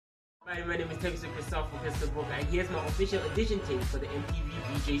Hi, my name is Texas Christopher Christopher, and here's my official audition tape for the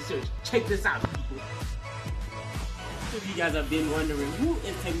MTV VJ Search. Check this out, people. If you guys have been wondering, who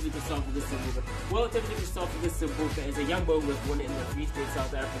is Tembisa Christopher Christopher? Well, Tembisa Christopher Christopher is a young boy who was born in the Free State,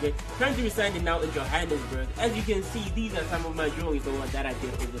 South Africa, currently residing now in Johannesburg. As you can see, these are some of my drawings, the ones that I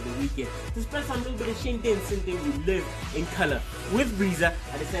did over the weekend. To spread some little bit of Shinten Sinte, we live in color. With Breeza,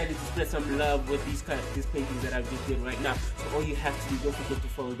 I decided to spread some love with these paintings that I just did right now. So all you have to do, don't forget to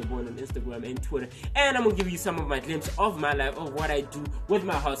follow the boy on Instagram and Twitter. And I'm going to give you some of my glimpse of my life, of what I do with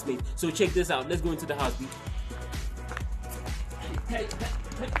my housemates. So check this out. Let's go into the house,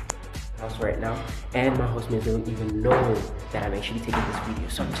 house right now, and my housemates don't even know that I'm actually taking this video,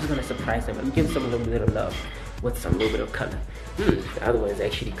 so I'm just gonna surprise them. I'm giving them a little bit of love with some little bit of color. The other one is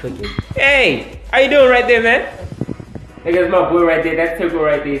actually cooking. Hey, how you doing right there, man? Hey, that's my boy right there. That's Temple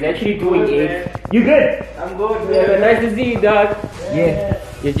right there. He's actually doing eggs. You good? I'm good, man. Yeah, nice to see you, dog. Yeah.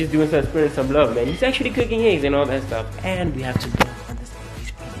 You're just doing some spreading some love, man. He's actually cooking eggs and all that stuff. And we have to go on this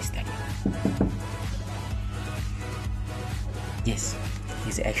really study. Yes,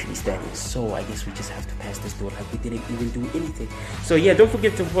 he's actually studying, so I guess we just have to pass this door like we didn't even do anything. So yeah, don't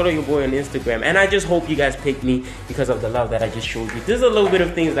forget to follow your boy on Instagram, and I just hope you guys pick me because of the love that I just showed you. There's a little bit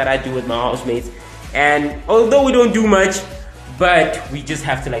of things that I do with my housemates, and although we don't do much, but we just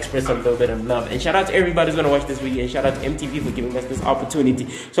have to like spread some little bit of love. And shout out to everybody who's gonna watch this video, and shout out to MTV for giving us this opportunity.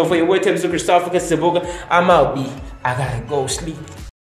 So for your boy Tembisa Christopher Christopher, I'm out, B. I gotta go sleep.